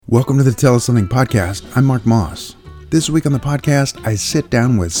Welcome to the Tell Us Something podcast. I'm Mark Moss. This week on the podcast, I sit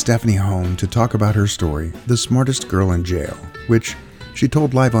down with Stephanie Hone to talk about her story, The Smartest Girl in Jail, which she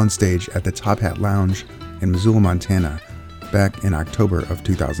told live on stage at the Top Hat Lounge in Missoula, Montana, back in October of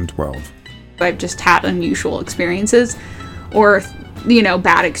 2012. I've just had unusual experiences or,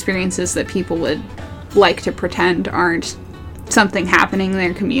 bad experiences that people would like to pretend aren't something happening in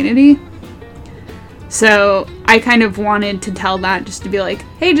their community. So I kind of wanted to tell that just to be like,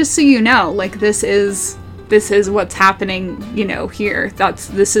 hey, just so you know, like this is what's happening, here.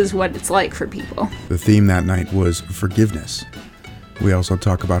 This is what it's like for people. The theme that night was forgiveness. We also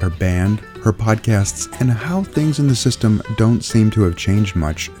talk about her band, her podcasts, and how things in the system don't seem to have changed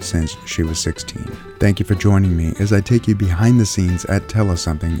much since she was 16. Thank you for joining me as I take you behind the scenes at Tell Us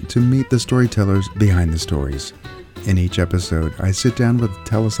Something to meet the storytellers behind the stories. In each episode, I sit down with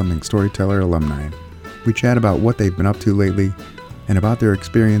Tell Us Something storyteller alumni. We chat about what they've been up to lately and about their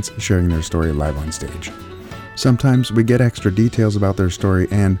experience sharing their story live on stage. Sometimes we get extra details about their story,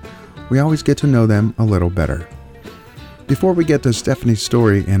 and we always get to know them a little better. Before we get to Stephanie's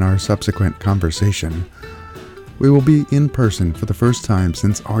story and our subsequent conversation, we will be in person for the first time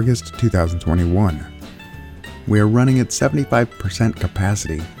since August 2021. We are running at 75%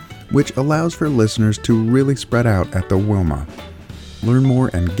 capacity, which allows for listeners to really spread out at the Wilma. Learn more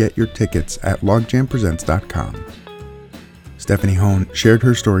and get your tickets at logjampresents.com. Stephanie Hone shared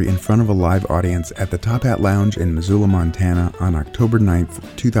her story in front of a live audience at the Top Hat Lounge in Missoula, Montana on October 9th,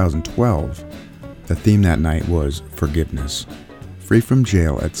 2012. The theme that night was forgiveness. Free from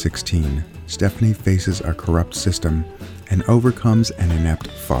jail at 16, Stephanie faces a corrupt system and overcomes an inept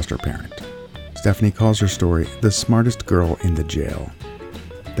foster parent. Stephanie calls her story The Smartest Girl in the Jail.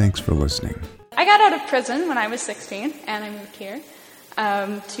 Thanks for listening. I got out of prison when I was 16, and I moved here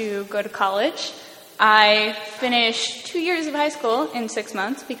to go to college. I finished 2 years of high school in 6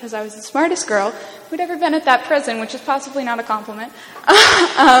 months because I was the smartest girl who'd ever been at that prison, which is possibly not a compliment.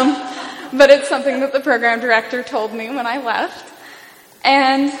 But it's something that the program director told me when I left.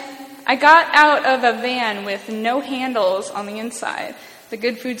 And I got out of a van with no handles on the inside, the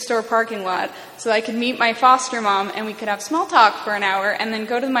Good Food Store parking lot, so I could meet my foster mom and we could have small talk for an hour and then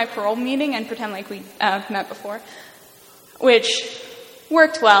go to my parole meeting and pretend like we met before, which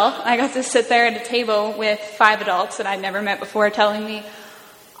worked well. I got to sit there at a table with 5 adults that I'd never met before telling me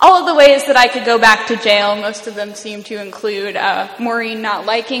all of the ways that I could go back to jail. Most of them seemed to include Maureen not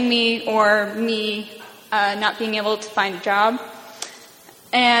liking me or me not being able to find a job.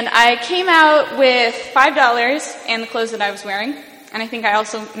 And I came out with $5 and the clothes that I was wearing. And I think I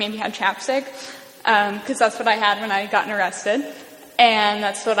also maybe had chapstick because that's what I had when I had gotten arrested. And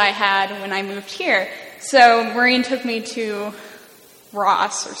that's what I had when I moved here. So Maureen took me to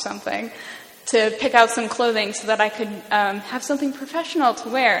Ross or something to pick out some clothing so that I could have something professional to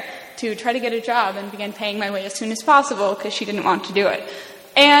wear to try to get a job and begin paying my way as soon as possible because she didn't want to do it.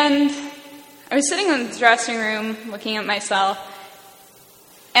 And I was sitting in the dressing room looking at myself,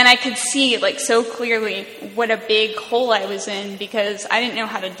 and I could see so clearly what a big hole I was in because I didn't know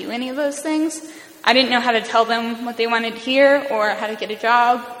how to do any of those things. I didn't know how to tell them what they wanted to hear or how to get a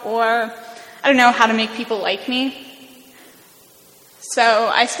job, or I don't know how to make people like me. So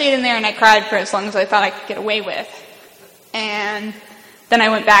I stayed in there and I cried for as long as I thought I could get away with. And then I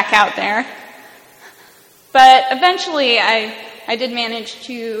went back out there. But eventually I did manage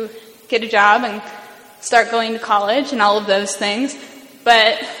to get a job and start going to college and all of those things.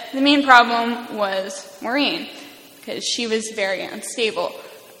 But the main problem was Maureen, because she was very unstable.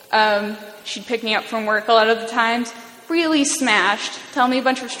 She'd pick me up from work a lot of the times, really smashed, tell me a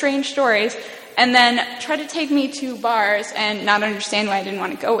bunch of strange stories, and then try to take me to bars and not understand why I didn't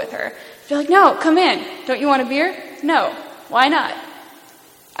want to go with her. Be like, no, come in. Don't you want a beer? No. Why not?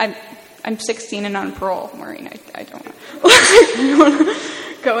 I'm 16 and on parole, Maureen. I don't want to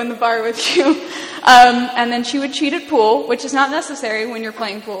go in the bar with you. And then she would cheat at pool, which is not necessary when you're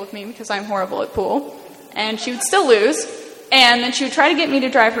playing pool with me because I'm horrible at pool. And she would still lose. And then she would try to get me to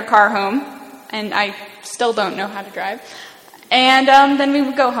drive her car home. And I still don't know how to drive. And then we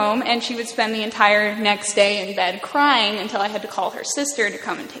would go home, and she would spend the entire next day in bed crying until I had to call her sister to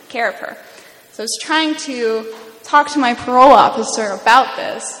come and take care of her. So I was trying to talk to my parole officer about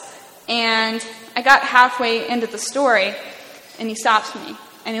this, and I got halfway into the story, and he stops me.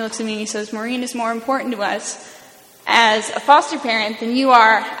 And he looks at me and he says, Maureen is more important to us as a foster parent than you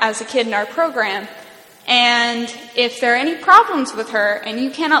are as a kid in our program. And if there are any problems with her and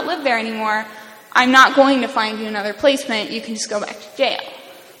you cannot live there anymore, I'm not going to find you another placement. You can just go back to jail.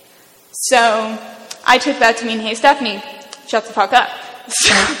 So I took that to mean, hey, Stephanie, shut the fuck up.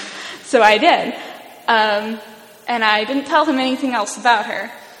 So I did. And I didn't tell him anything else about her.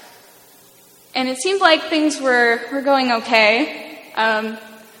 And it seemed like things were going okay.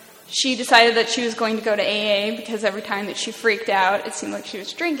 She decided that she was going to go to AA because every time that she freaked out, it seemed like she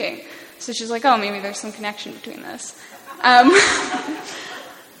was drinking. So she's like, oh, maybe there's some connection between this.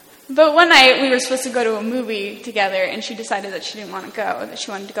 But one night, we were supposed to go to a movie together, and she decided that she didn't want to go, that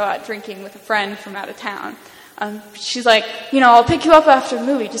she wanted to go out drinking with a friend from out of town. She's like, I'll pick you up after the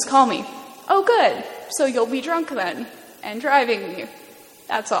movie, just call me. Oh, good. So you'll be drunk then, and driving me.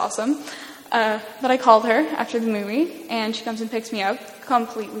 That's awesome. But I called her after the movie, and she comes and picks me up,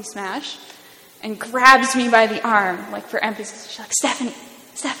 completely smashed, and grabs me by the arm, like for emphasis. She's like,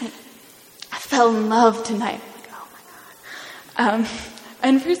 Stephanie, I fell in love tonight. I'm like, oh my God.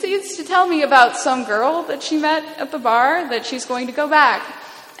 And proceeds to tell me about some girl that she met at the bar that she's going to go back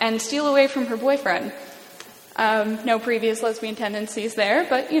and steal away from her boyfriend. No previous lesbian tendencies there,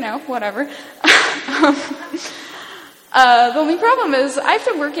 but, whatever. The only problem is I have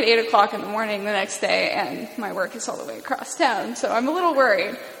to work at 8 o'clock in the morning the next day, and my work is all the way across town, so I'm a little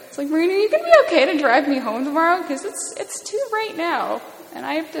worried. It's like, Marina, are you going to be okay to drive me home tomorrow? Because it's 2 right now, and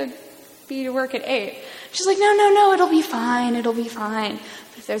I have to be to work at 8. She's like, no, it'll be fine.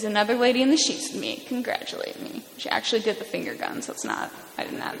 If there's another lady in the sheets with me, congratulate me. She actually did the finger guns, I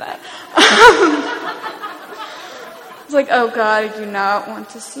didn't have that. I was like, oh God, I do not want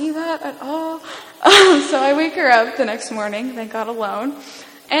to see that at all. So I wake her up the next morning, thank God alone,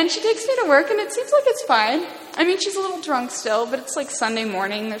 and she takes me to work, and it seems like it's fine. I mean, she's a little drunk still, but it's like Sunday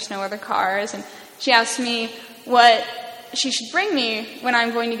morning, there's no other cars, and she asked me what she should bring me when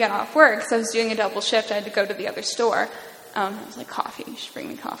I'm going to get off work, because I was doing a double shift, I had to go to the other store. I was like, coffee, you should bring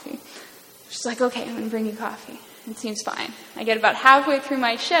me coffee. She's like, okay, I'm going to bring you coffee. It seems fine. I get about halfway through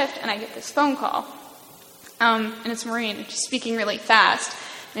my shift, and I get this phone call. And it's Maureen, and she's speaking really fast.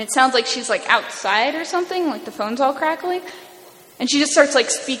 And it sounds like she's, like, outside or something, like the phone's all crackling. And she just starts, like,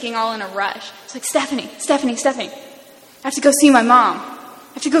 speaking all in a rush. It's like, Stephanie, I have to go see my mom.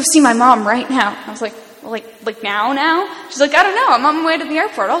 I have to go see my mom right now. I was like, well, like now? She's like, I don't know, I'm on my way to the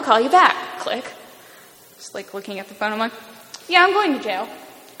airport. I'll call you back. Click. Just, like, looking at the phone, I'm like, yeah, I'm going to jail.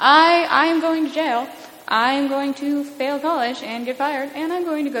 I am going to jail. I am going to fail college and get fired, and I'm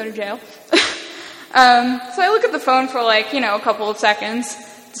going to go to jail. So I look at the phone for a couple of seconds,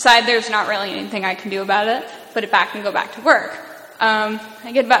 decide there's not really anything I can do about it, put it back and go back to work.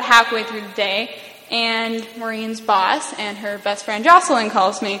 I get about halfway through the day, and Maureen's boss and her best friend Jocelyn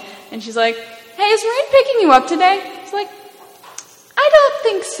calls me, and she's like, hey, is Maureen picking you up today? I was like, I don't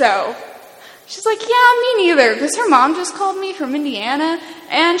think so. She's like, yeah, me neither, because her mom just called me from Indiana,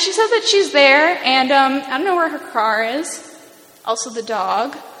 and she said that she's there, and I don't know where her car is, also the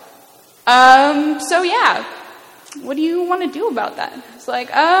dog. So yeah, what do you want to do about that? It's like,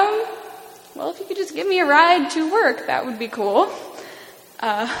 well, if you could just give me a ride to work, that would be cool.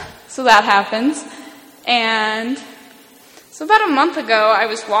 So that happens, and so about a month ago, I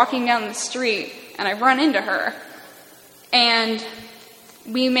was walking down the street, and I run into her, and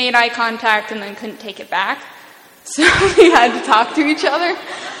we made eye contact and then couldn't take it back, so we had to talk to each other.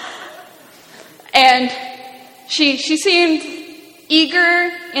 And she seemed eager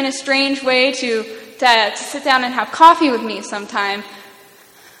in a strange way to sit down and have coffee with me sometime.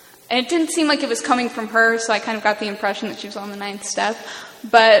 And it didn't seem like it was coming from her, so I kind of got the impression that she was on the 9th step.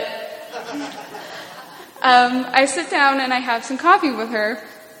 But I sit down and I have some coffee with her,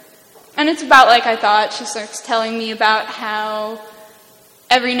 and it's about like I thought. She starts telling me about how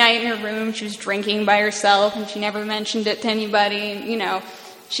every night in her room she was drinking by herself, and she never mentioned it to anybody. And,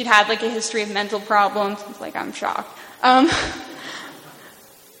 she'd had like a history of mental problems. It's like, I'm shocked.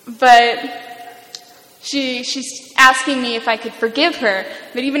 But she's asking me if I could forgive her,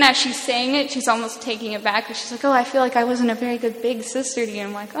 but even as she's saying it, she's almost taking it back. She's like, oh, I feel like I wasn't a very good big sister to you.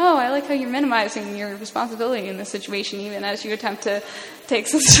 I'm like, oh, I like how you're minimizing your responsibility in this situation, even as you attempt to take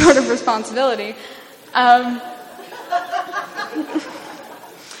some sort of responsibility.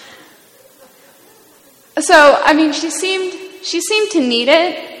 So, I mean, she seemed to need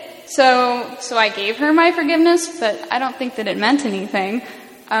it, so I gave her my forgiveness, but I don't think that it meant anything.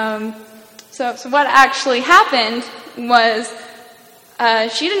 So what actually happened was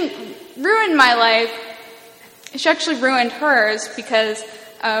she didn't ruin my life. She actually ruined hers, because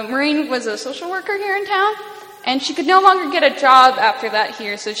Maureen was a social worker here in town, and she could no longer get a job after that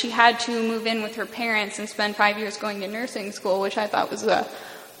here, so she had to move in with her parents and spend 5 years going to nursing school, which I thought was a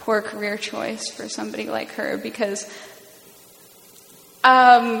poor career choice for somebody like her, because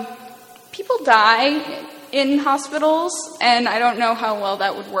people die in hospitals, and I don't know how well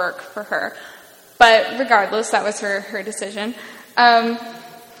that would work for her. But regardless, that was her decision. After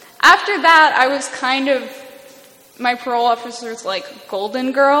that, I was kind of my parole officer's,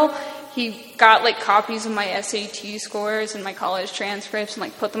 golden girl, He got, like, copies of my SAT scores and my college transcripts and,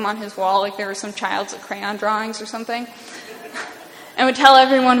 like, put them on his wall like there were some child's crayon drawings or something. And would tell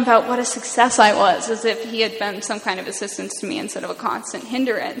everyone about what a success I was, as if he had been some kind of assistance to me instead of a constant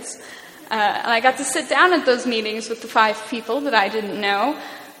hindrance. And I got to sit down at those meetings with the 5 people that I didn't know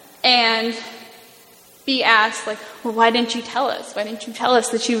and be asked, like, well, why didn't you tell us? Why didn't you tell us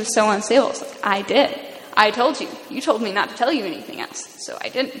that she was so unstable? It's like, I did. I told you. You told me not to tell you anything else, so I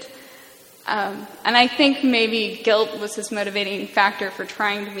didn't. And I think maybe guilt was his motivating factor for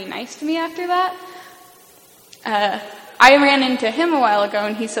trying to be nice to me after that. I ran into him a while ago,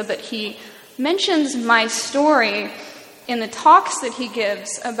 and he said that he mentions my story in the talks that he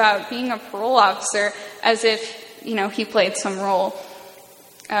gives about being a parole officer as if, you know, he played some role.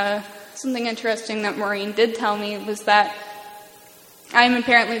 Something interesting that Maureen did tell me was that I'm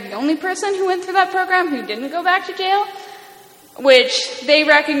apparently the only person who went through that program who didn't go back to jail, which they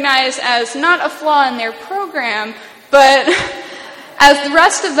recognize as not a flaw in their program, but as the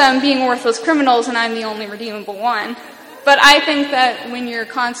rest of them being worthless criminals, and I'm the only redeemable one. But I think that when you're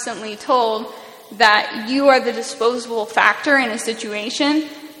constantly told that you are the disposable factor in a situation,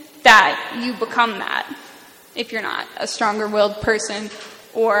 that you become that if you're not a stronger-willed person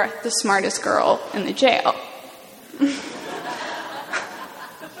or the smartest girl in the jail.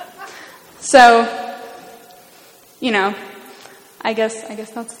 So, you know, I guess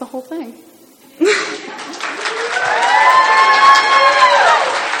that's the whole thing.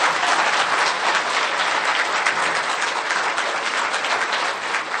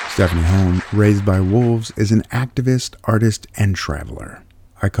 Stephanie Holm, raised by wolves, is an activist, artist, and traveler.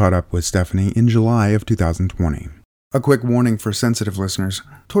 I caught up with Stephanie in July of 2020. A quick warning for sensitive listeners.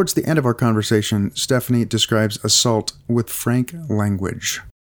 Towards the end of our conversation, Stephanie describes assault with frank language.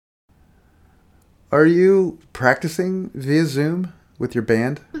 Are you practicing via Zoom with your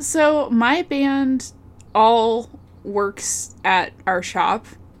band? So my band all works at our shop,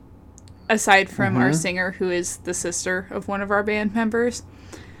 aside from our singer, who is the sister of one of our band members.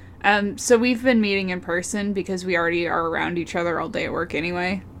 So we've been meeting in person because we already are around each other all day at work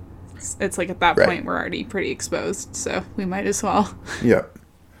anyway. It's like at that point we're already pretty exposed, so we might as well. Yep.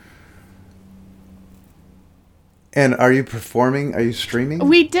 And are you performing? Are you streaming?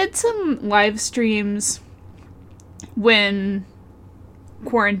 We did some live streams when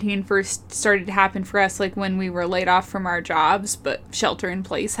quarantine first started to happen for us, like when we were laid off from our jobs, but shelter in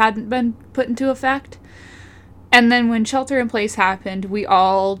place hadn't been put into effect. And then when shelter in place happened, we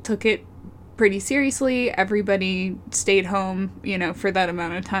all took it pretty seriously. Everybody stayed home, you know, for that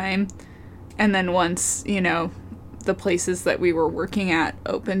amount of time. And then once, you know, the places that we were working at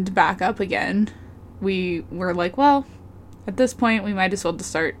opened back up again, we were like, well, at this point, we might as well just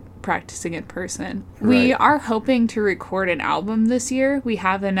start practicing in person. Right. We are hoping to record an album this year. We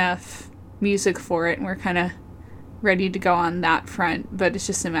have enough music for it, and we're kind of ready to go on that front. But it's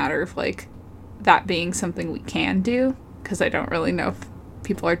just a matter of, like, that being something we can do, because I don't really know if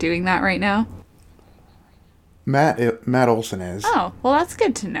people are doing that right now. Matt Olson is. Oh, well, that's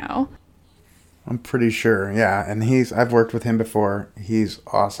good to know. I'm pretty sure, yeah. And I've worked with him before. He's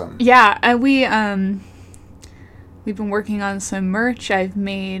awesome. Yeah, we've been working on some merch. I've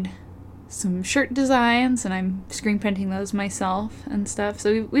made some shirt designs, and I'm screen printing those myself and stuff.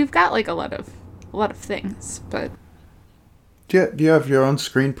 So we've got like a lot of things. But do you have your own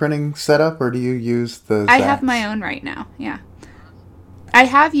screen printing setup, or do you use the Zax? I have my own right now. Yeah, I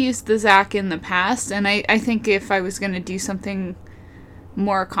have used the Zack in the past, and I think if I was going to do something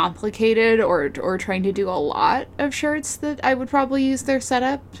more complicated or trying to do a lot of shirts, that I would probably use their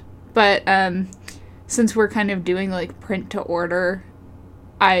setup. But since we're kind of doing like print to order,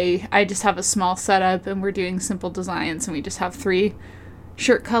 I just have a small setup, and we're doing simple designs, and we just have 3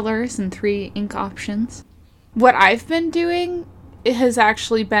 shirt colors and 3 ink options. What I've been doing has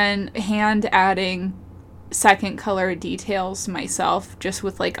actually been hand adding second color details myself, just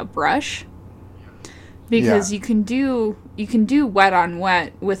with like a brush. Because you can do wet on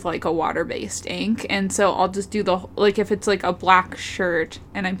wet with like a water-based ink, and so I'll just do like if it's like a black shirt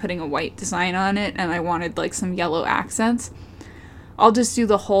and I'm putting a white design on it and I wanted like some yellow accents, I'll just do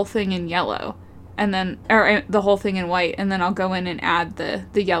the whole thing in yellow, and then or the whole thing in white, and then I'll go in and add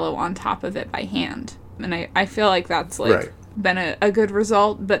the yellow on top of it by hand. And I feel like that's like been a good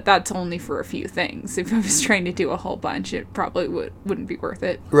result, but that's only for a few things. If I was trying to do a whole bunch, it probably wouldn't be worth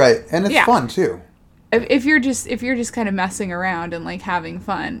it. Right, and it's fun too. If you're just kind of messing around and like having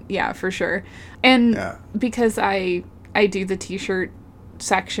fun, yeah, for sure. And because I do the t-shirt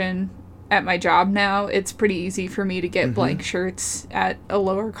section at my job now, it's pretty easy for me to get blank shirts at a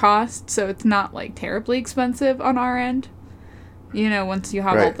lower cost, so it's not like terribly expensive on our end. once you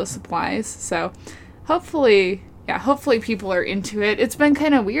have all Right. the supplies. So hopefully people are into it. It's been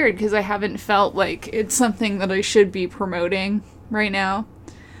kind of weird because I haven't felt like it's something that I should be promoting right now.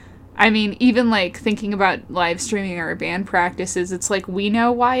 I mean, even like thinking about live streaming our band practices, it's like we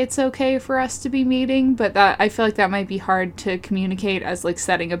know why it's okay for us to be meeting, but that I feel like that might be hard to communicate as like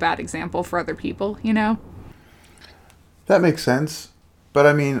setting a bad example for other people, That makes sense. But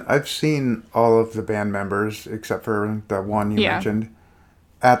I mean, I've seen all of the band members, except for the one you mentioned,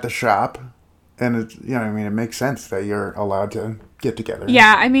 at the shop. And it's, it makes sense that you're allowed to get together.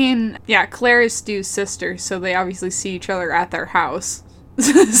 Yeah, I mean, Claire is Stu's sister, so they obviously see each other at their house.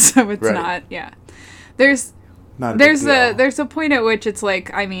 So it's Right. not, There's Not a big deal. there's a point at which it's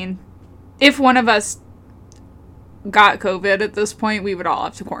like, I mean, if one of us got COVID at this point, we would all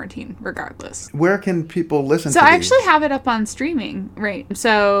have to quarantine regardless. Where can people listen So to I these? actually have it up on streaming, right?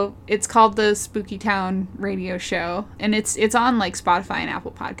 So it's called the Spooky Town Radio Show, and it's on like Spotify and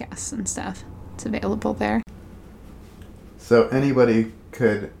Apple Podcasts and stuff. It's available there. So anybody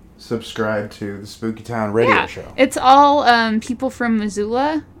could subscribe to the Spooky Town radio show. It's all people from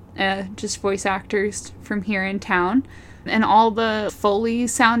Missoula, just voice actors from here in town. And all the Foley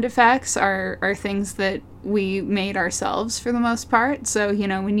sound effects are things that we made ourselves for the most part. So,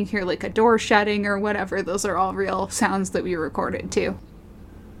 when you hear like a door shutting or whatever, those are all real sounds that we recorded too.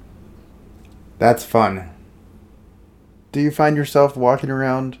 That's fun. Do you find yourself walking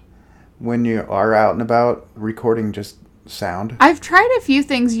around when you are out and about recording just sound? I've tried a few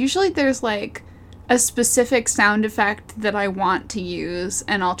things. Usually there's like a specific sound effect that I want to use,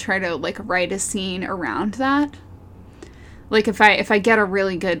 and I'll try to like write a scene around that. Like if I get a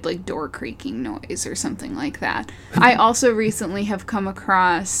really good like door creaking noise or something like that. I also recently have come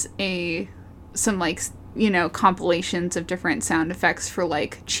across some like compilations of different sound effects for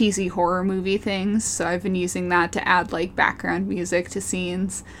like cheesy horror movie things. So I've been using that to add like background music to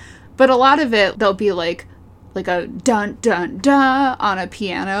scenes. But a lot of it, there'll be like a dun dun dun on a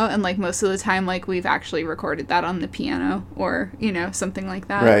piano, and like most of the time like we've actually recorded that on the piano or something like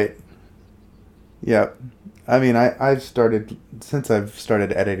that. Right. Yep. I mean, since I've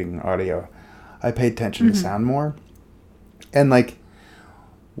started editing audio, I pay attention to sound more. And like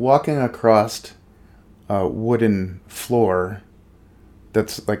walking across a wooden floor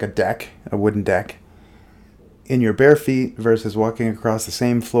that's like a wooden deck, in your bare feet versus walking across the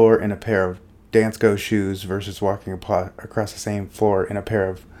same floor in a pair of Dansko shoes versus walking across the same floor in a pair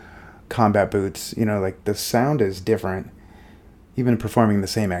of combat boots. Like the sound is different, even performing the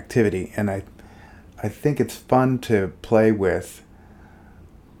same activity. And I think it's fun to play with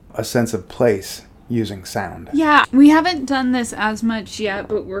a sense of place using sound. Yeah, we haven't done this as much yet,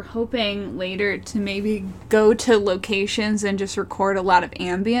 but we're hoping later to maybe go to locations and just record a lot of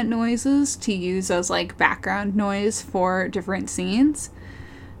ambient noises to use as like background noise for different scenes.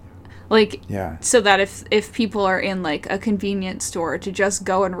 Like, so that if people are in like a convenience store, to just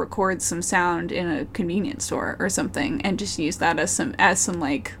go and record some sound in a convenience store or something and just use that as some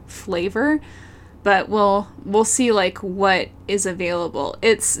like flavor. But we'll see like what is available.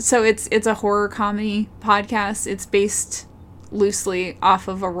 It's a horror comedy podcast. It's based loosely off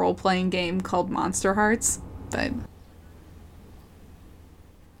of a role-playing game called Monster Hearts. But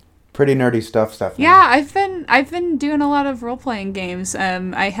pretty nerdy stuff, Stephanie. yeah, I've been doing a lot of role-playing games.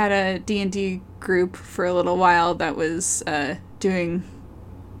 I had a D&D group for a little while that was doing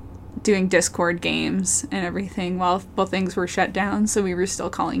Discord games and everything while things were shut down, so we were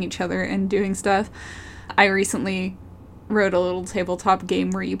still calling each other and doing stuff. I recently wrote a little tabletop game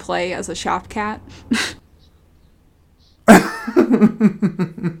where you play as a shop cat.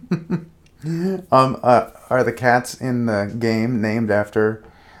 Are the cats in the game named after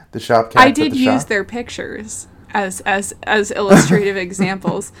the shop cats? I did use their pictures as illustrative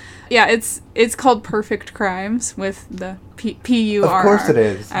examples. Yeah, it's called Perfect Crimes with the PURR. Of course it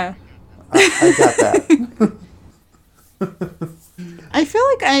is. I got that. I feel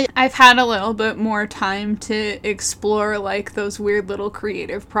like I've had a little bit more time to explore like those weird little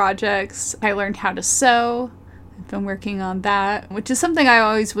creative projects. I learned how to sew. I've been working on that, which is something I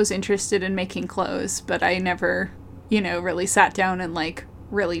always was interested in, making clothes, but I never, really sat down and like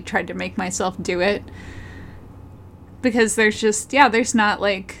really tried to make myself do it. Because there's not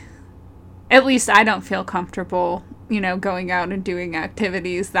like, at least I don't feel comfortable, going out and doing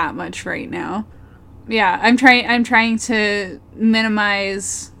activities that much right now. Yeah, I'm trying to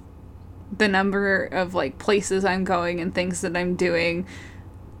minimize the number of like places I'm going and things that I'm doing.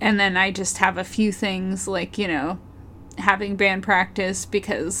 And then I just have a few things like, having band practice,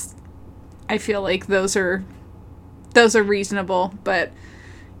 because I feel like those are reasonable. But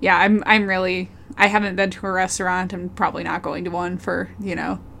yeah, I'm I haven't been to a restaurant. I'm probably not going to one for,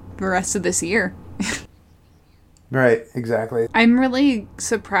 the rest of this year. Right, exactly. I'm really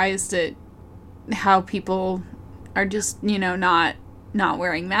surprised at how people are just, not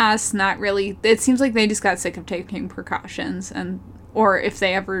wearing masks, not really. It seems like they just got sick of taking precautions, or if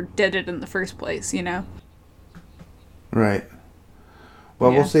they ever did it in the first place, Right.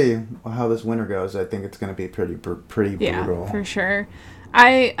 Well, we'll see how this winter goes. I think it's going to be pretty brutal. Yeah, for sure.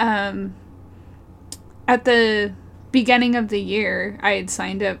 I at the beginning of the year, I had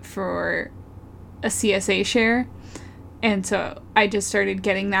signed up for a CSA share, and so I just started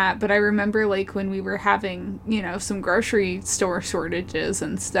getting that. But I remember, like, when we were having, some grocery store shortages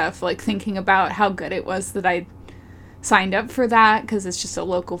and stuff, like, thinking about how good it was that I signed up for that, because it's just a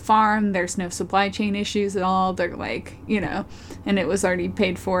local farm. There's no supply chain issues at all. They're like, and it was already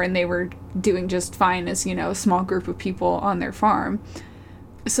paid for, and they were doing just fine as, a small group of people on their farm.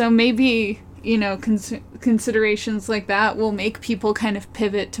 So maybe, considerations like that will make people kind of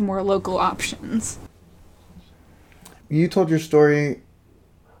pivot to more local options. You told your story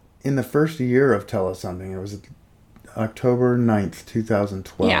in the first year of Tell Us Something. It was October 9th,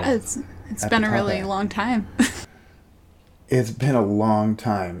 2012. Yeah, it's been a really long time. It's been a long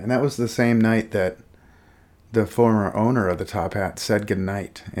time. And that was the same night that the former owner of the Top Hat said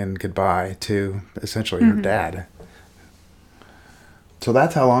goodnight and goodbye to essentially her dad. So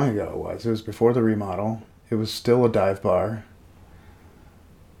that's how long ago it was. It was before the remodel. It was still a dive bar.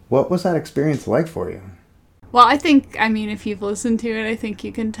 What was that experience like for you? Well, if you've listened to it, I think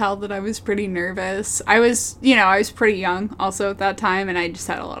you can tell that I was pretty nervous. I was pretty young also at that time, and I just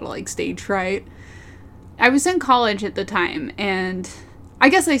had a lot of, stage fright. I was in college at the time, and I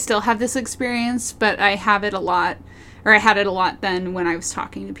guess I still have this experience, but I have it a lot, or I had it a lot then when I was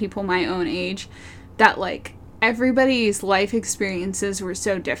talking to people my own age, that, everybody's life experiences were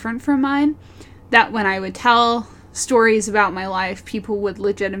so different from mine that when I would tell stories about my life, people would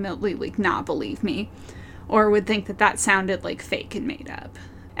legitimately, not believe me, or would think that sounded, fake and made up.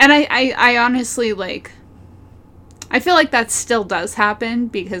 And I honestly, I feel like that still does happen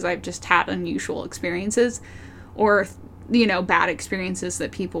because I've just had unusual experiences or, bad experiences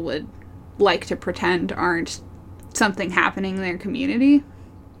that people would like to pretend aren't something happening in their community.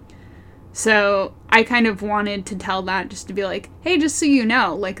 So I kind of wanted to tell that just to be like, hey, just so you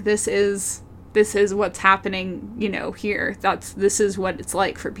know, this is what's happening, here. This is what it's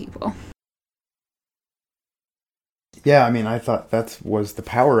like for people. Yeah, I thought that was the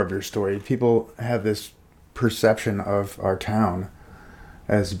power of your story. People have this perception of our town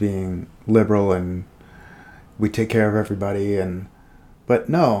as being liberal and we take care of everybody, but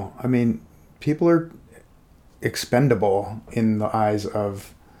no, people are expendable in the eyes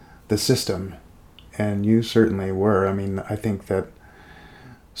of the system, and you certainly were. I think that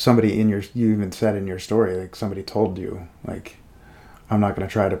somebody you even said in your story, somebody told you, I'm not going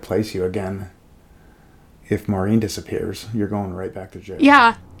to try to place you again. If Maureen disappears, you're going right back to jail.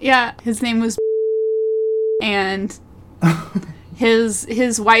 Yeah. His name was and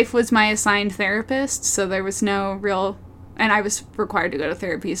his wife was my assigned therapist, so there was no real, and I was required to go to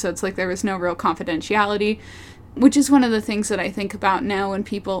therapy, so it's there was no real confidentiality, which is one of the things that I think about now when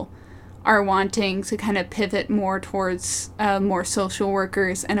people are wanting to kind of pivot more towards more social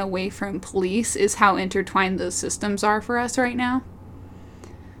workers and away from police, is how intertwined those systems are for us right now.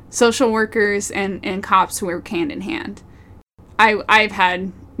 Social workers and cops work hand in hand. I've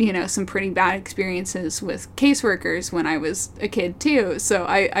had, some pretty bad experiences with caseworkers when I was a kid too, so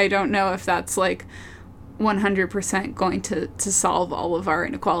I don't know if that's 100% going to solve all of our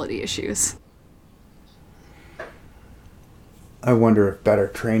inequality issues. I wonder if better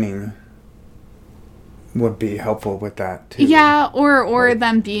training would be helpful with that too. Yeah, or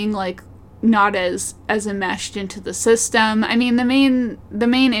them being not as enmeshed into the system. The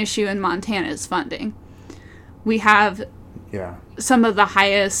main issue in Montana is funding. We have some of the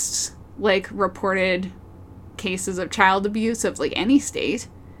highest reported cases of child abuse of any state.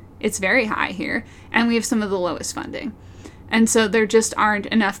 It's very high here, and we have some of the lowest funding. And so there just aren't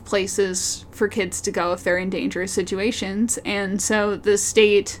enough places for kids to go if they're in dangerous situations. And so the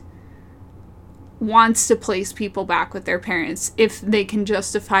state wants to place people back with their parents if they can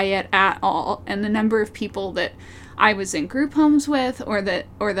justify it at all. And the number of people that I was in group homes with or that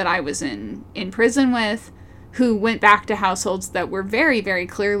I was in prison with who went back to households that were very, very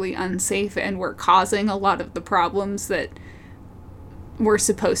clearly unsafe and were causing a lot of the problems that were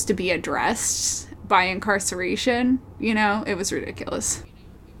supposed to be addressed by incarceration, it was ridiculous.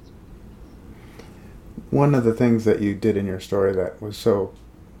 One of the things that you did in your story that was so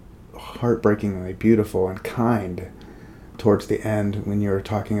heartbreakingly beautiful and kind towards the end when you were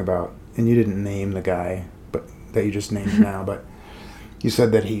talking about and you didn't name the guy, but that you just named now, but you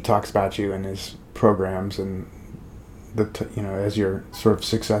said that he talks about you in his programs and as your sort of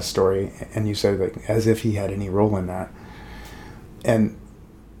success story, and you said like as if he had any role in that, and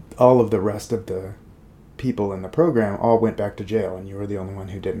all of the rest of the people in the program all went back to jail, and you were the only one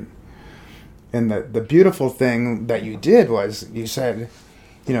who didn't. And the beautiful thing that you did was you said,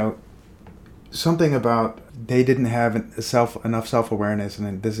 something about they didn't have enough self-awareness,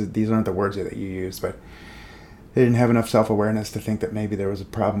 and these aren't the words that you used, but they didn't have enough self-awareness to think that maybe there was a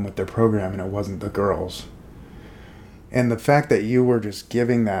problem with their program and it wasn't the girls. And the fact that you were just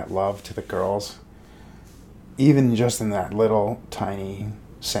giving that love to the girls, even just in that little tiny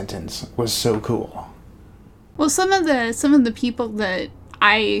sentence, was so cool. Well, some of the people that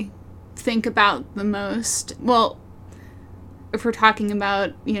I think about the most, well, if we're talking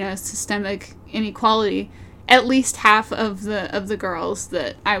about, systemic inequality, at least half of the girls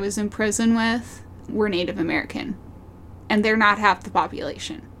that I was in prison with were Native American, and they're not half the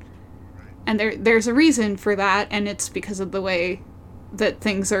population. And there's a reason for that, and it's because of the way that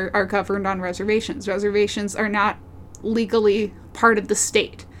things are governed on reservations. Reservations are not legally part of the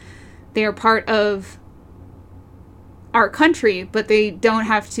state. They are part of our country, but they don't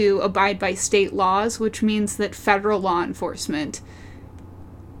have to abide by state laws, which means that federal law enforcement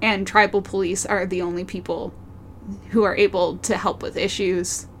and tribal police are the only people who are able to help with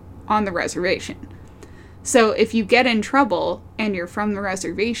issues on the reservation. So if you get in trouble and you're from the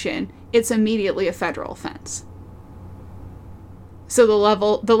reservation, it's immediately a federal offense. So the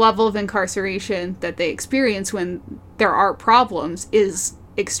level of incarceration that they experience when there are problems is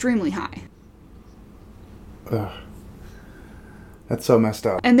extremely high. Ugh. That's so messed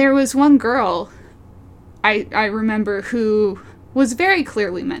up. And there was one girl I remember who was very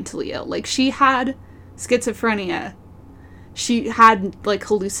clearly mentally ill. Like, she had schizophrenia. She had, like,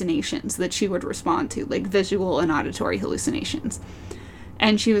 hallucinations that she would respond to, like visual and auditory hallucinations.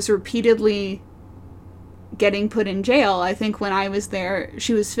 And she was repeatedly getting put in jail. I think when I was there,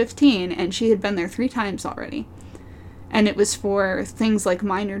 she was 15, and she had been there 3 times already. And it was for things like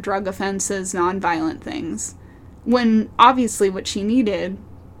minor drug offenses, nonviolent things, when obviously what she needed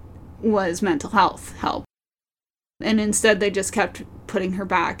was mental health help. And instead they just kept putting her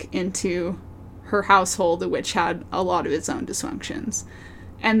back into her household, which had a lot of its own dysfunctions.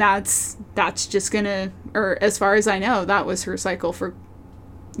 And that's just gonna, or as far as I know, that was her cycle for,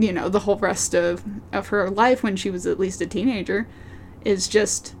 the whole rest of her life when she was at least a teenager, is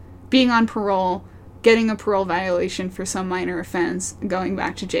just being on parole, getting a parole violation for some minor offense, going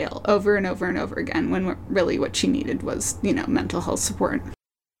back to jail over and over and over again, when really what she needed was, mental health support.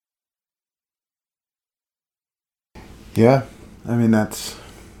 Yeah, I mean, I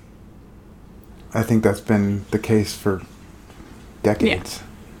think that's been the case for decades,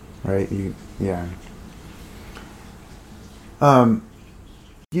 right?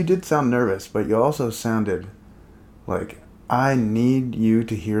 You did sound nervous, but you also sounded like, I need you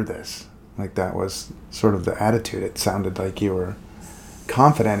to hear this. Like, that was sort of the attitude. It sounded like you were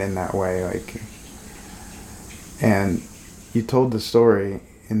confident in that way, and you told the story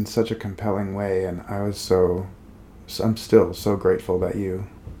in such a compelling way, and I'm still so grateful that you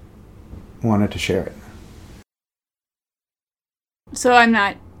wanted to share it. So I'm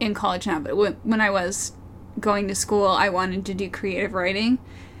not in college now, but when I was going to school, I wanted to do creative writing,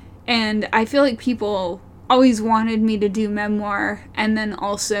 and I feel like people always wanted me to do memoir, and then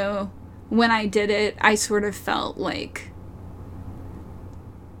also when I did it, I sort of felt like,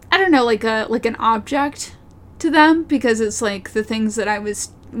 I don't know, like an object to them, because it's like the things that I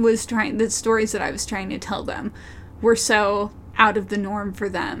was trying, the stories that I was trying to tell them were so out of the norm for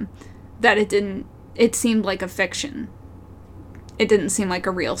them that it seemed like a fiction. It didn't seem like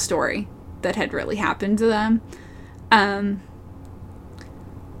a real story that had really happened to them.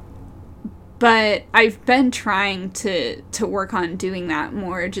 But I've been trying to work on doing that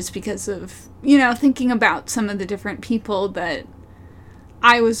more, just because of, thinking about some of the different people that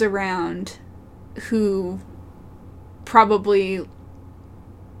I was around who probably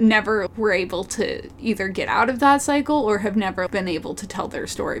never were able to either get out of that cycle or have never been able to tell their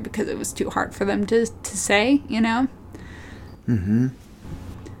story because it was too hard for them to say, Mm-hmm.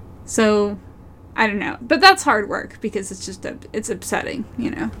 So, I don't know. But that's hard work because it's upsetting,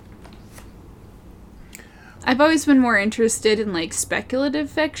 I've always been more interested in, like, speculative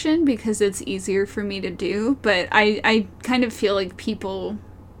fiction because it's easier for me to do, but I kind of feel like people,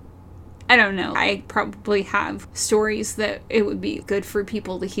 I don't know, I probably have stories that it would be good for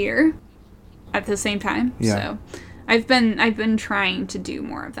people to hear at the same time. Yeah. So I've been trying to do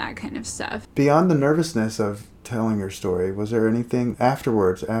more of that kind of stuff. Beyond the nervousness of telling your story, was there anything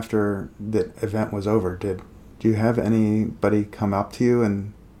afterwards, after the event was over? Do you have anybody come up to you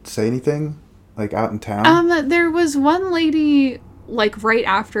and say anything, like out in town? There was one lady, like right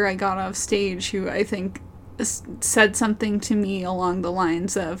after I got off stage, who I think said something to me along the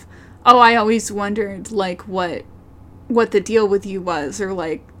lines of, "Oh, I always wondered like what the deal with you was," or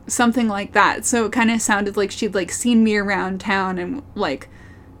like something like that. So it kind of sounded like she'd like seen me around town and like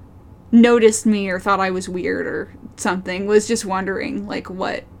noticed me or thought I was weird or something, was just wondering like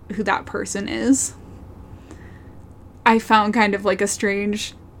who that person is. I found kind of like a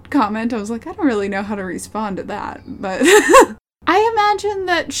strange comment. I was like, I don't really know how to respond to that, but I imagine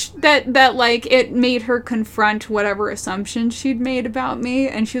that like it made her confront whatever assumptions she'd made about me,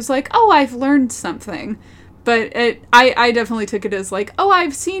 and she was like, "Oh, I've learned something." But I definitely took it as like, "Oh,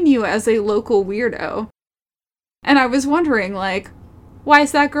 I've seen you as a local weirdo." And I was wondering, like, why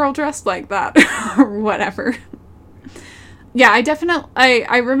is that girl dressed like that? Or whatever. Yeah,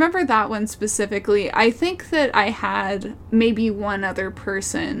 I remember that one specifically. I think that I had maybe one other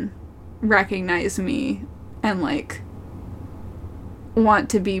person recognize me and, like, want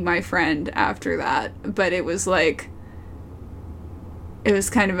to be my friend after that. But it was, like, it was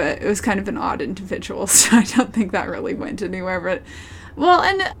kind of an odd individual, so I don't think that really went anywhere. But, well,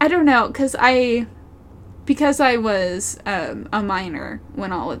 and I don't know, because I was a minor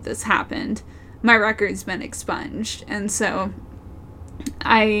when all of this happened, my record's been expunged, and so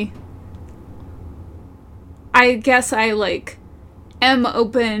I guess I, like, am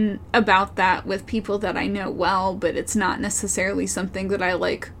open about that with people that I know well, but it's not necessarily something that I,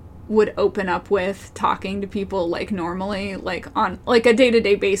 like, would open up with talking to people, like, normally, like, on, like, a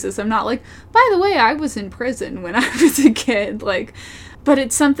day-to-day basis. I'm not like, by the way, I was in prison when I was a kid, like, but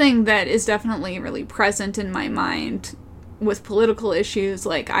it's something that is definitely really present in my mind with political issues.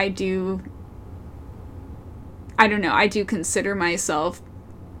 Like, I do consider myself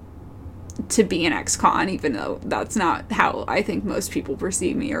to be an ex-con, even though that's not how I think most people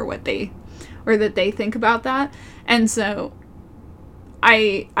perceive me or that they think about that. And so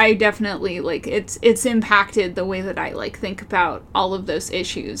I definitely, like, it's impacted the way that I, like, think about all of those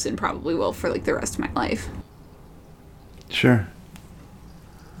issues, and probably will for, like, the rest of my life. Sure.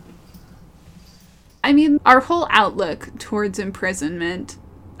 I mean, our whole outlook towards imprisonment,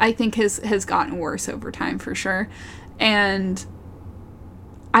 I think, has gotten worse over time, for sure. And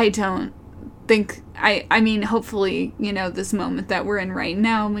I don't think, I mean, hopefully, you know, this moment that we're in right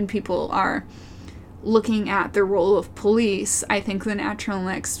now, when people are looking at the role of police, I think the natural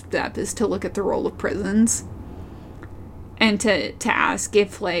next step is to look at the role of prisons. And to ask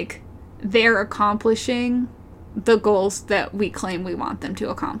if, like, they're accomplishing the goals that we claim we want them to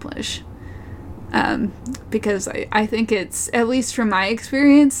accomplish. Because I think it's, at least from my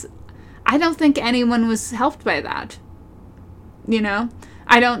experience, I don't think anyone was helped by that. You know?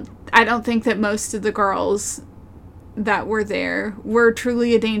 I don't think that most of the girls that were there were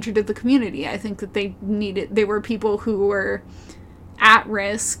truly a danger to the community. I think that they were people who were at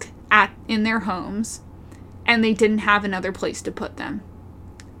risk in their homes, and they didn't have another place to put them.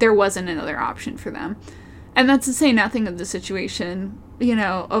 There wasn't another option for them. And that's to say nothing of the situation, you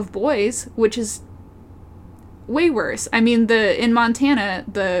know, of boys, which is way worse. I mean, in Montana,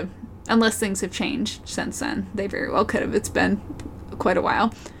 unless things have changed since then, they very well could have. It's been quite a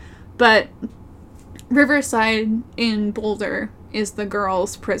while. But Riverside in Boulder is the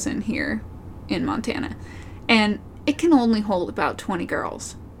girls' prison here in Montana. And it can only hold about 20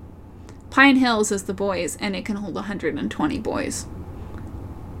 girls. Pine Hills is the boys, and it can hold 120 boys.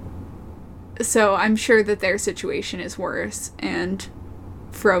 So I'm sure that their situation is worse, and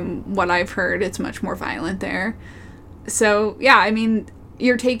from what I've heard, it's much more violent there. So, yeah, I mean,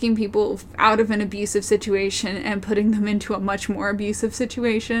 you're taking people out of an abusive situation and putting them into a much more abusive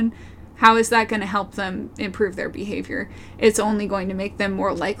situation. How is that going to help them improve their behavior? It's only going to make them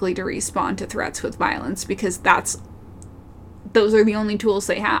more likely to respond to threats with violence, because those are the only tools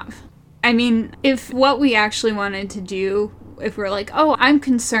they have. I mean, if what we actually wanted to do, if we're like, oh, I'm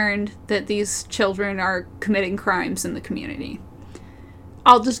concerned that these children are committing crimes in the community,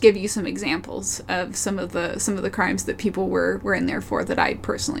 I'll just give you some examples of some of the crimes that people were in there for that I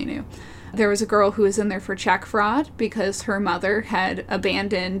personally knew. There was a girl who was in there for check fraud because her mother had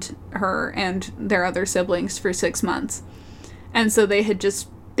abandoned her and their other siblings for 6 months. And so they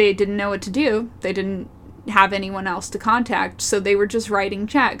didn't know what to do. They didn't have anyone else to contact, so they were just writing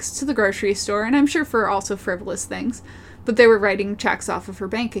checks to the grocery store, and I'm sure for also frivolous things, but they were writing checks off of her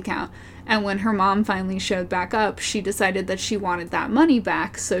bank account. And when her mom finally showed back up, she decided that she wanted that money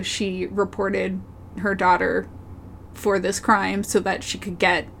back, so she reported her daughter for this crime so that she could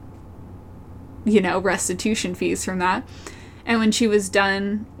get, restitution fees from that. And when she was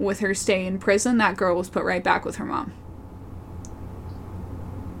done with her stay in prison, that girl was put right back with her mom.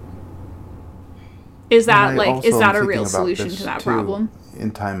 Is that a real solution to that problem?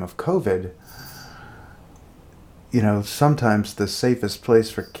 In time of COVID, sometimes the safest place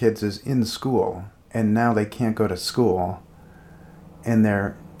for kids is in school, and now they can't go to school, and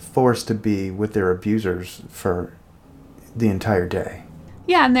they're forced to be with their abusers for the entire day.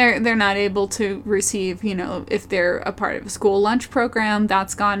 Yeah, and they're not able to receive, if they're a part of a school lunch program,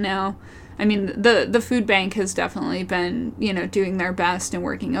 that's gone now. I mean, the food bank has definitely been, doing their best and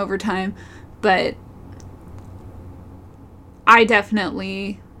working overtime, but I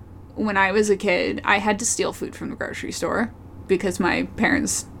definitely, when I was a kid, I had to steal food from the grocery store because my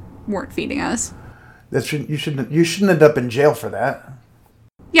parents weren't feeding us. You shouldn't end up in jail for that.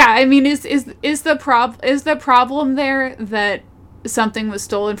 Yeah, I mean, is the problem there that something was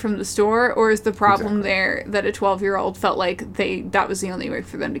stolen from the store, or is the problem there that a 12-year-old felt like that was the only way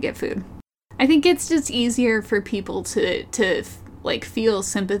for them to get food? I think it's just easier for people to feel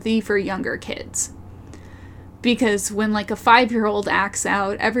sympathy for younger kids. Because when, a 5-year-old acts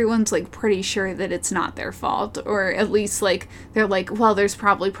out, everyone's, pretty sure that it's not their fault. Or at least, they're well, there's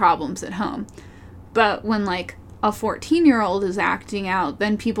probably problems at home. But when, a 14-year-old is acting out,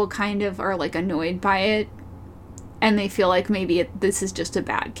 then people kind of are, annoyed by it. And they feel like maybe this is just a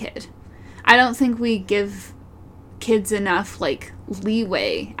bad kid. I don't think we give kids enough,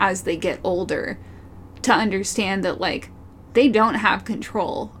 leeway as they get older to understand that, they don't have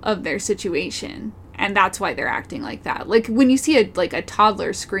control of their situation. And that's why they're acting like that. When you see a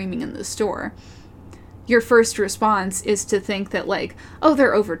toddler screaming in the store, your first response is to think that, oh,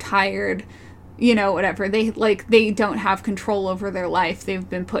 they're overtired, whatever. They don't have control over their life. They've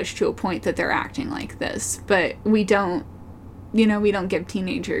been pushed to a point that they're acting like this. But we don't give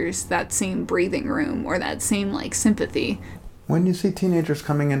teenagers that same breathing room or that same, sympathy. When you see teenagers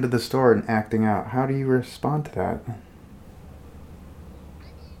coming into the store and acting out, how do you respond to that?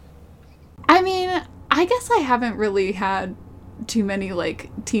 I mean, I guess I haven't really had too many,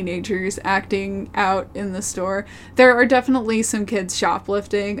 teenagers acting out in the store. There are definitely some kids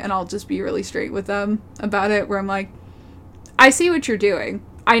shoplifting, and I'll just be really straight with them about it, where I'm like, I see what you're doing.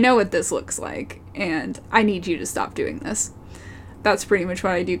 I know what this looks like, and I need you to stop doing this. That's pretty much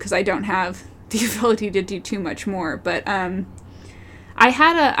what I do, because I don't have the ability to do too much more, but,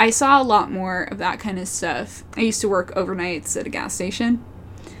 I saw a lot more of that kind of stuff. I used to work overnights at a gas station,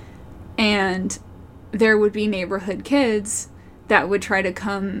 and there would be neighborhood kids that would try to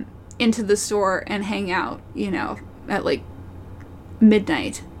come into the store and hang out, at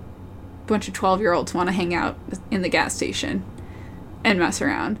midnight. A bunch of 12-year-olds want to hang out in the gas station and mess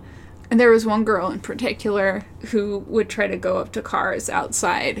around. And there was one girl in particular who would try to go up to cars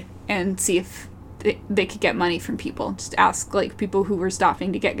outside and see if they could get money from people. Just ask, people who were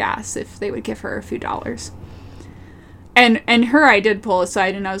stopping to get gas if they would give her a few dollars. And her I did pull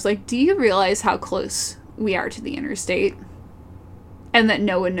aside, and I was like, do you realize how close we are to the interstate? And that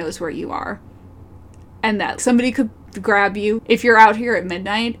no one knows where you are. And that somebody could grab you. If you're out here at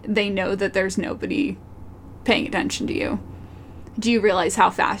midnight, they know that there's nobody paying attention to you. Do you realize how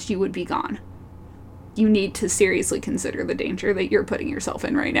fast you would be gone? You need to seriously consider the danger that you're putting yourself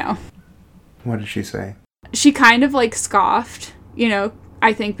in right now. What did she say? She kind of scoffed,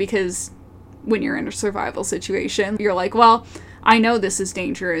 I think because when you're in a survival situation, you're like, well, I know this is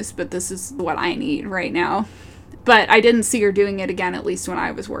dangerous, but this is what I need right now. But I didn't see her doing it again, at least when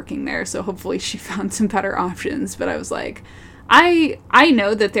I was working there, so hopefully she found some better options. But I was like, I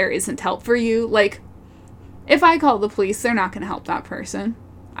know that there isn't help for you. If I call the police, they're not going to help that person.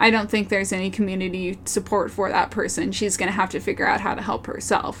 I don't think there's any community support for that person. She's going to have to figure out how to help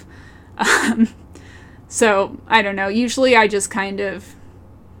herself. So, I don't know. Usually I just kind of...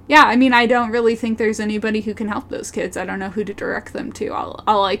 Yeah, I mean, I don't really think there's anybody who can help those kids. I don't know who to direct them to.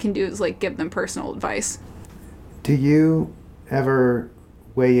 All I can do is, give them personal advice. Do you ever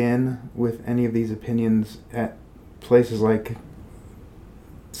weigh in with any of these opinions at places like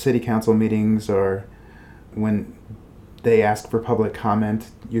city council meetings, or when they ask for public comment,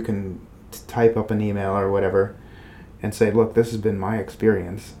 you can type up an email or whatever and say, look, this has been my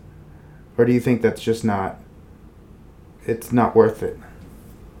experience? Or do you think that's just it's not worth it?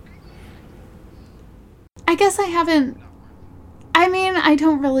 I guess I haven't... I mean, I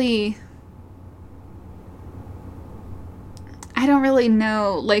don't really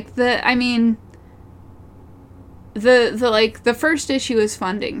know. The first issue is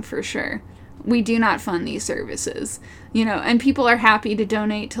funding, for sure. We do not fund these services, and people are happy to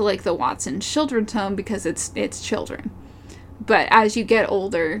donate to like the Watson Children's Home because it's children. But as you get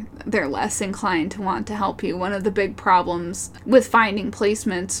older, they're less inclined to want to help you. One of the big problems with finding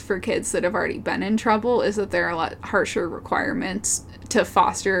placements for kids that have already been in trouble is that there are a lot harsher requirements to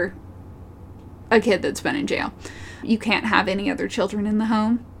foster a kid that's been in jail. You can't have any other children in the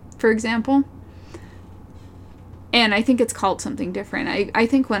home, for example. And I think it's called something different. I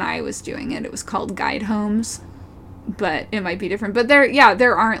think when I was doing it, it was called guide homes, but it might be different. But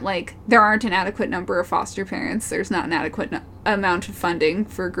there aren't an adequate number of foster parents. There's not an adequate amount of funding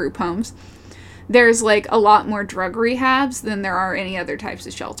for group homes. There's like a lot more drug rehabs than there are any other types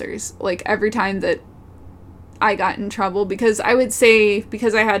of shelters. Like every time that I got in trouble, because I would say,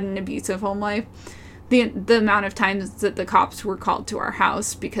 because I had an abusive home life, the amount of times that the cops were called to our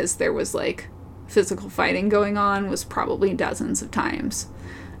house because there was like physical fighting going on was probably dozens of times.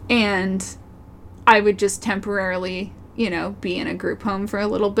 And I would just temporarily, be in a group home for a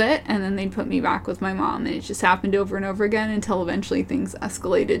little bit, and then they'd put me back with my mom, and it just happened over and over again until eventually things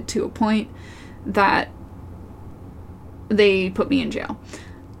escalated to a point that they put me in jail.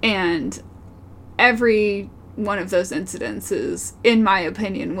 And every one of those incidences, in my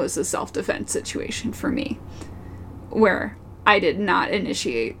opinion, was a self-defense situation for me, where I did not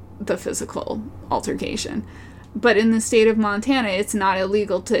initiate the physical altercation. But in the state of Montana, it's not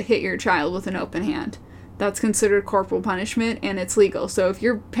illegal to hit your child with an open hand. That's considered corporal punishment, and it's legal. So if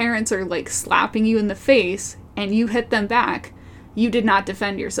your parents are like slapping you in the face and you hit them back, you did not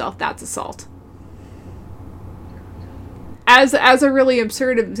defend yourself. That's assault. As a really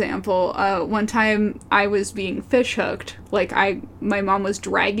absurd example, one time I was being fish hooked. My mom was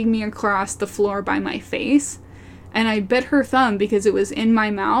dragging me across the floor by my face, and I bit her thumb because it was in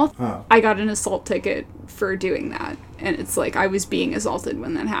my mouth. Oh. I got an assault ticket for doing that. And it's like I was being assaulted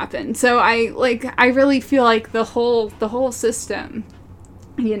when that happened. So I really feel like the whole system,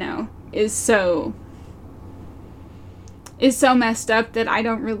 is so messed up that I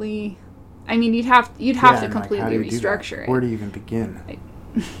don't really, you'd have to completely restructure it. Where do you even begin?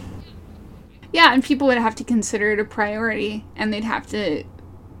 Yeah, and people would have to consider it a priority, and they'd have to,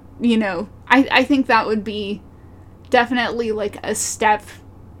 I think that would be definitely like a step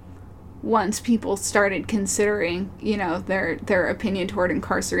once people started considering, their opinion toward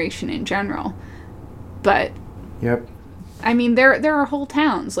incarceration in general. But yep. There are whole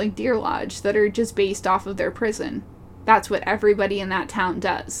towns like Deer Lodge that are just based off of their prison. That's what everybody in that town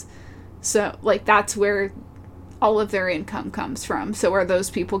does. So that's where all of their income comes from. So are those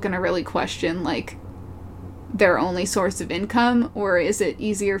people going to really question their only source of income, or is it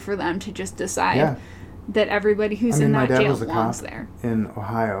easier for them to just decide that everybody who's in that jail belongs there? In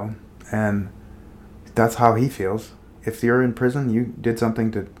Ohio, and that's how he feels. If you're in prison, you did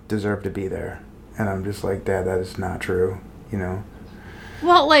something to deserve to be there. And I'm just like, Dad, that is not true,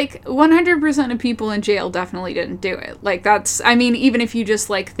 Well, 100% of people in jail definitely didn't do it. Even if you just,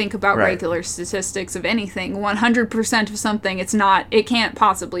 think about regular statistics of anything, 100% of something, it can't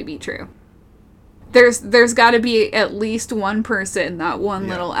possibly be true. There's got to be at least one person, that one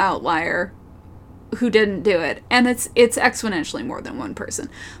little outlier, who didn't do it. And it's exponentially more than one person.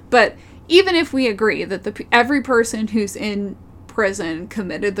 But even if we agree that every person who's in prison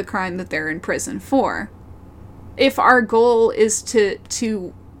committed the crime that they're in prison for, if our goal is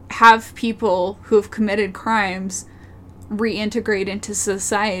to have people who have committed crimes reintegrate into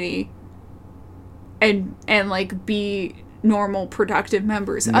society and be normal, productive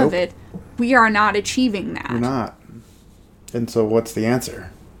members of it, we are not achieving that. We're not. And so what's the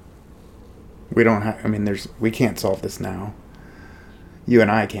answer? We don't have, we can't solve this now. You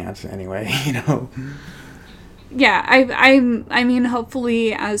and I can't anyway, Yeah,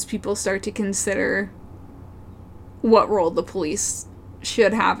 hopefully as people start to consider what role the police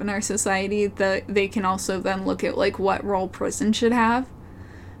should have in our society, they can also then look at what role prison should have.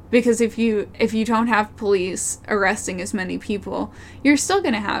 Because if you don't have police arresting as many people, you're still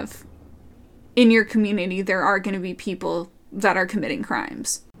going to have, in your community, there are going to be people that are committing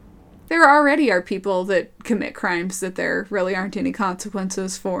crimes. There already are people that commit crimes that there really aren't any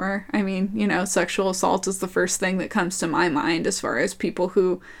consequences for. Sexual assault is the first thing that comes to my mind as far as people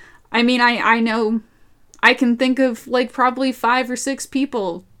who, I know I can think of probably 5 or 6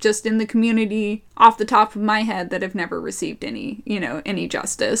 people just in the community off the top of my head that have never received any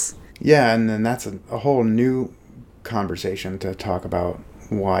justice. Yeah, and then that's a whole new conversation to talk about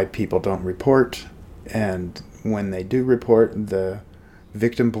why people don't report, and when they do report, the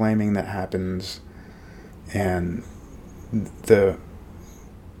victim blaming that happens, and the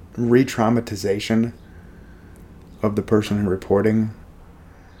re-traumatization of the person reporting.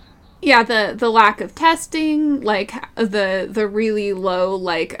 Yeah, the lack of testing, like the really low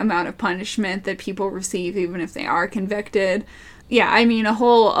like amount of punishment that people receive even if they are convicted. Yeah, I mean a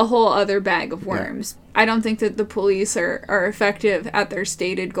whole other bag of worms. Yeah. I don't think that the police are effective at their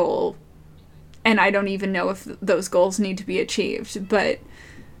stated goal, and I don't even know if those goals need to be achieved, but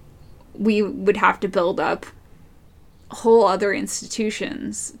we would have to build up whole other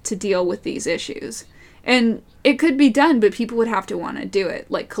institutions to deal with these issues. And it could be done, but people would have to want to do it.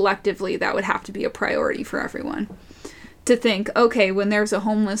 Like, collectively, that would have to be a priority for everyone. To think, okay, when there's a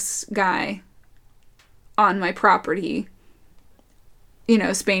homeless guy on my property, you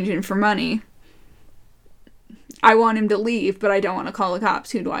know, spanging for money, I want him to leave, but I don't want to call the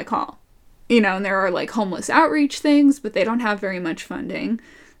cops. Who do I call? You know, and there are, like, homeless outreach things, but they don't have very much funding.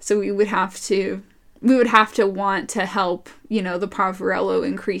 So we would have to want to help, you know, the Poverello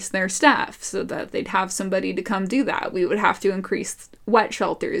increase their staff so that they'd have somebody to come do that. We would have to increase wet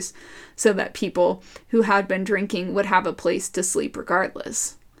shelters so that people who had been drinking would have a place to sleep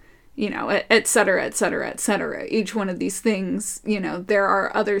regardless. You know, et cetera, et cetera, et cetera. Each one of these things, you know, there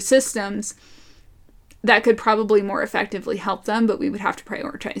are other systems that could probably more effectively help them, but we would have to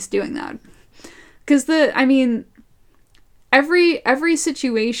prioritize doing that. Because every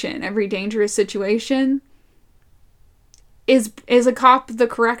situation, every dangerous situation, is a cop the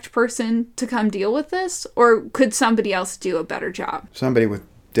correct person to come deal with this? Or could somebody else do a better job? Somebody with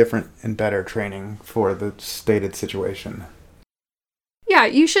different and better training for the stated situation. Yeah,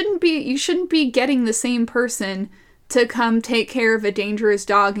 you shouldn't be getting the same person to come take care of a dangerous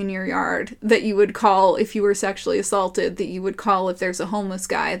dog in your yard that you would call if you were sexually assaulted, that you would call if there's a homeless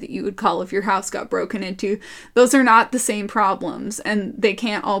guy, that you would call if your house got broken into. Those are not the same problems, and they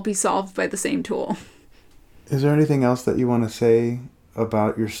can't all be solved by the same tool. Is there anything else that you want to say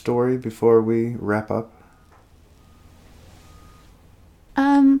about your story before we wrap up?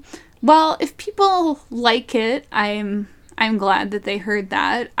 Well, if people like it, I'm glad that they heard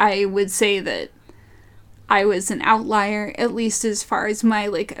that. I would say that I was an outlier, at least as far as my,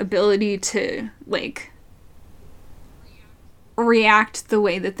 like, ability to, like, react the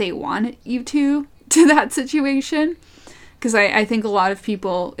way that they want you to that situation. Because I think a lot of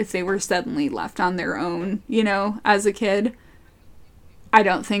people, if they were suddenly left on their own, you know, as a kid, I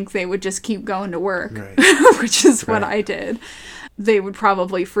don't think they would just keep going to work, right. Which is right. What I did. They would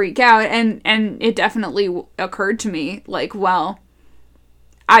probably freak out, and it definitely occurred to me, like, well,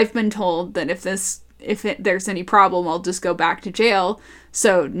 I've been told that if there's any problem, I'll just go back to jail.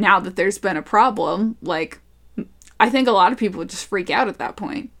 So now that there's been a problem, like, I think a lot of people would just freak out at that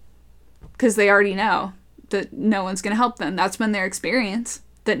point. Because they already know that no one's going to help them. That's been their experience,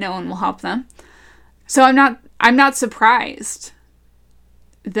 that no one will help them. So I'm not surprised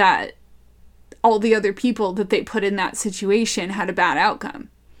that all the other people that they put in that situation had a bad outcome.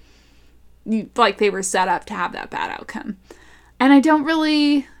 Like, they were set up to have that bad outcome. And I don't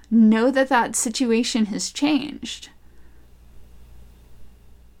really know that situation has changed.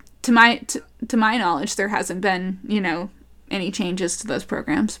 To my knowledge, there hasn't been, you know, any changes to those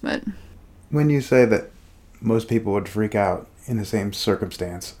programs, but... When you say that most people would freak out in the same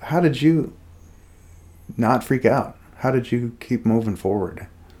circumstance, how did you not freak out? How did you keep moving forward?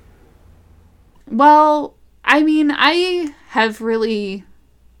 Well, I mean, I have really...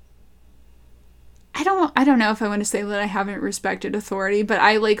 I don't know if I want to say that I haven't respected authority, but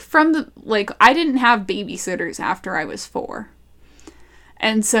I I didn't have babysitters after I was 4.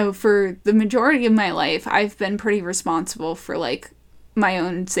 And so for the majority of my life, I've been pretty responsible for, like, my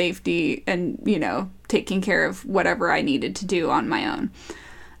own safety and, you know, taking care of whatever I needed to do on my own.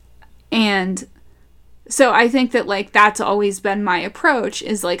 And so I think that, like, that's always been my approach,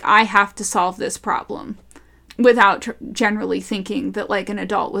 is, like, I have to solve this problem without generally thinking that, like, an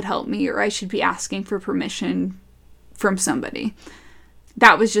adult would help me or I should be asking for permission from somebody.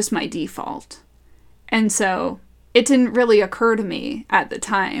 That was just my default. And so it didn't really occur to me at the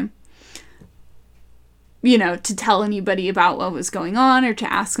time, you know, to tell anybody about what was going on or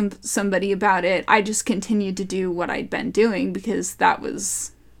to ask somebody about it. I just continued to do what I'd been doing because that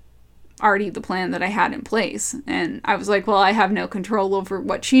was already the plan that I had in place. And I was like, well, I have no control over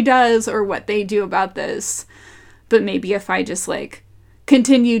what she does or what they do about this. But maybe if I just, like,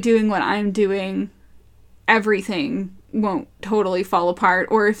 continue doing what I'm doing, everything won't totally fall apart.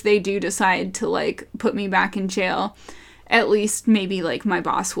 Or if they do decide to, like, put me back in jail, at least maybe, like, my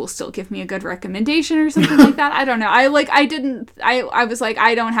boss will still give me a good recommendation or something like that. I don't know. I was like,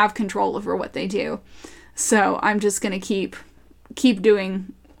 I don't have control over what they do. So I'm just going to keep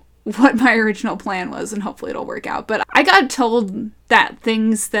doing what my original plan was, and hopefully it'll work out. But I got told that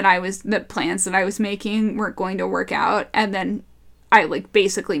plans that I was making weren't going to work out, and then I like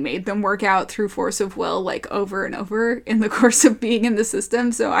basically made them work out through force of will, like over and over in the course of being in the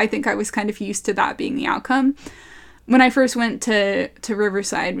system. So I think I was kind of used to that being the outcome. When I first went to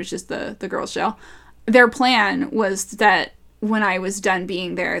Riverside, which is the girls' jail, their plan was that when I was done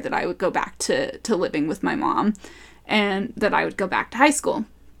being there, that I would go back to living with my mom and that I would go back to high school.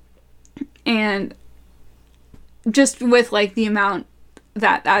 And just with like the amount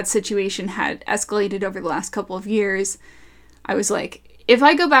that situation had escalated over the last couple of years, I was like, if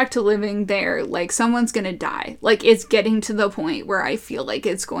I go back to living there, like someone's gonna die. Like it's getting to the point where I feel like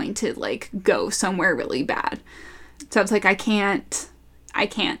it's going to like go somewhere really bad. So I was like, I can't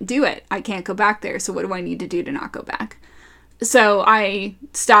do it. I can't go back there. So what do I need to do to not go back? So I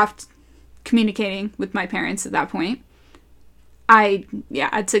stopped communicating with my parents at that point.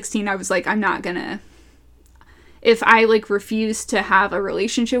 At 16, I was like, I'm not gonna, if I like refuse to have a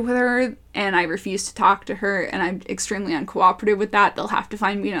relationship with her and I refuse to talk to her and I'm extremely uncooperative with that, they'll have to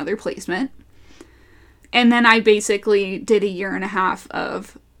find me another placement. And then I basically did a 1.5 years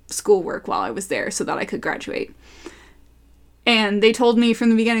of schoolwork while I was there so that I could graduate. And they told me from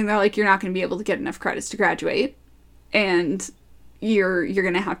the beginning, they're like, you're not going to be able to get enough credits to graduate. And you're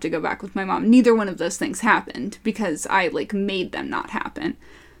going to have to go back with my mom. Neither one of those things happened because I like made them not happen.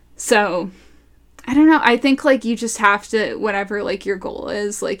 So I don't know. I think like you just have to, whatever like your goal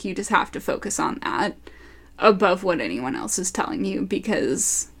is, like you just have to focus on that above what anyone else is telling you,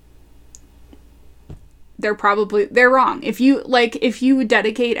 because they're wrong. If you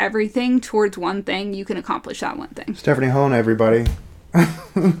dedicate everything towards one thing, you can accomplish that one thing. Stephanie Hone, everybody.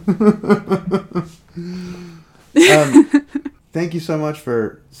 Thank you so much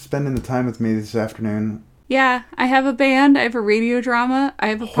for spending the time with me this afternoon. Yeah, I have a band, I have a radio drama, I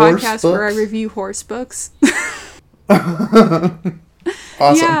have a podcast where I review horse books. Awesome.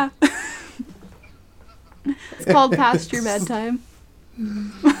 Yeah. It's called Past Your Bedtime.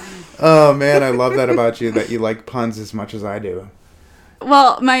 Oh man, I love that about you, that you like puns as much as I do.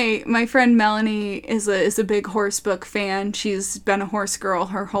 Well, my friend Melanie is a big horse book fan. She's been a horse girl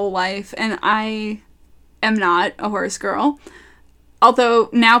her whole life, and I am not a horse girl. Although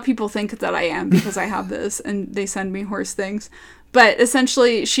now people think that I am because I have this and they send me horse things. But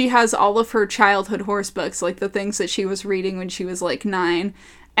essentially, she has all of her childhood horse books, like the things that she was reading when she was like 9.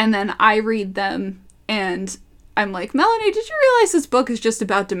 And then I read them and I'm like, Melanie, did you realize this book is just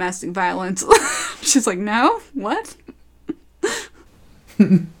about domestic violence? She's like, no? What?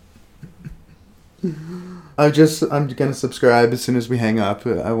 I'm going to subscribe as soon as we hang up.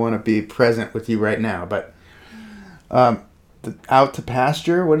 I want to be present with you right now. But Out to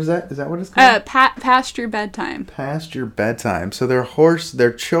Pasture, what is that? Is that what it's called? Past Your Bedtime. Past Your Bedtime. So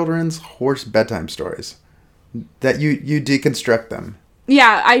they're children's horse bedtime stories that you deconstruct them.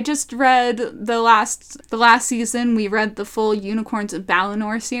 Yeah, I just read the last season. We read the full Unicorns of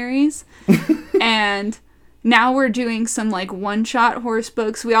Balinor series. And now we're doing some like one-shot horse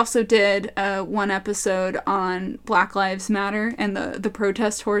books. We also did one episode on Black Lives Matter and the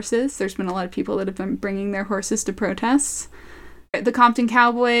protest horses. There's been a lot of people that have been bringing their horses to protests. The Compton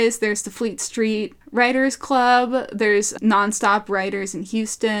Cowboys, there's the Fleet Street Writers Club, there's Nonstop Writers in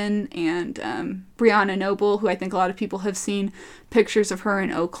Houston, and Brianna Noble, who I think a lot of people have seen pictures of her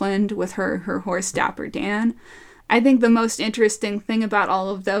in Oakland with her horse Dapper Dan. I think the most interesting thing about all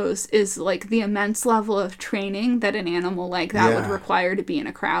of those is like the immense level of training that an animal like that would require to be in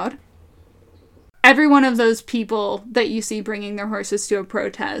a crowd. Every one of those people that you see bringing their horses to a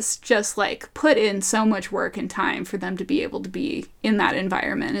protest just like put in so much work and time for them to be able to be in that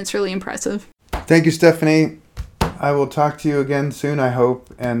environment. It's really impressive. Thank you, Stephanie. I will talk to you again soon, I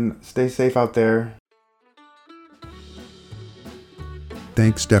hope, and stay safe out there.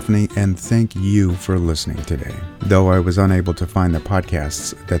 Thanks, Stephanie, and thank you for listening today. Though I was unable to find the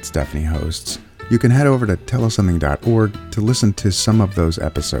podcasts that Stephanie hosts, you can head over to tellussomething.org to listen to some of those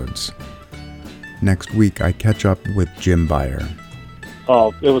episodes. Next week, I catch up with Jim Beyer.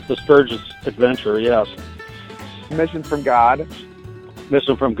 Oh, it was the Sturgis Adventure, yes. Mission from God.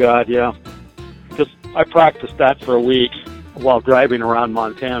 Mission from God, yeah. Just I practiced that for a week while driving around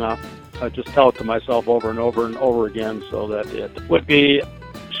Montana. I just tell it to myself over and over and over again so that it would be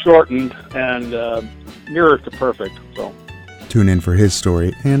shortened and nearer to perfect. So tune in for his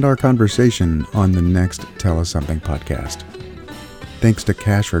story and our conversation on the next Tell Us Something podcast. Thanks to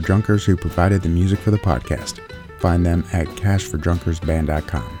Cash for Junkers, who provided the music for the podcast. Find them at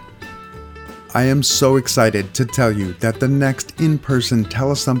cashforjunkersband.com. I am so excited to tell you that the next in-person Tell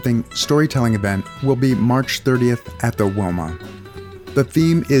Us Something storytelling event will be March 30th at the Wilma. The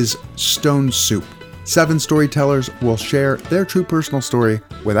theme is Stone Soup. 7 storytellers will share their true personal story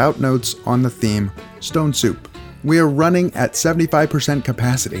without notes on the theme Stone Soup. We are running at 75%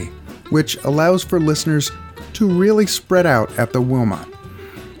 capacity, which allows for listeners to really spread out at the Wilmot.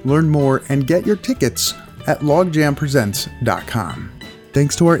 Learn more and get your tickets at logjampresents.com.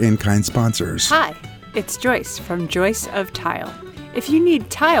 Thanks to our in-kind sponsors. Hi, it's Joyce from Joyce of Tile. If you need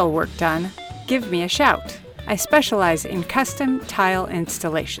tile work done, give me a shout. I specialize in custom tile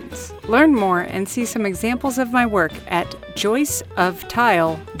installations. Learn more and see some examples of my work at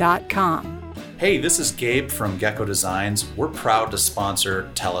joyceoftile.com. Hey, this is Gabe from Gecko Designs. We're proud to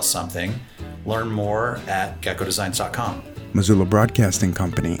sponsor Tell Us Something. Learn more at geckodesigns.com. Missoula Broadcasting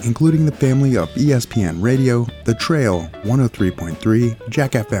Company, including the family of ESPN Radio, The Trail, 103.3,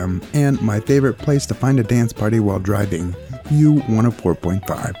 Jack FM, and my favorite place to find a dance party while driving, U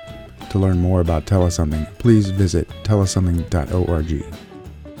 104.5. To learn more about Tell Us Something, please visit tellussomething.org.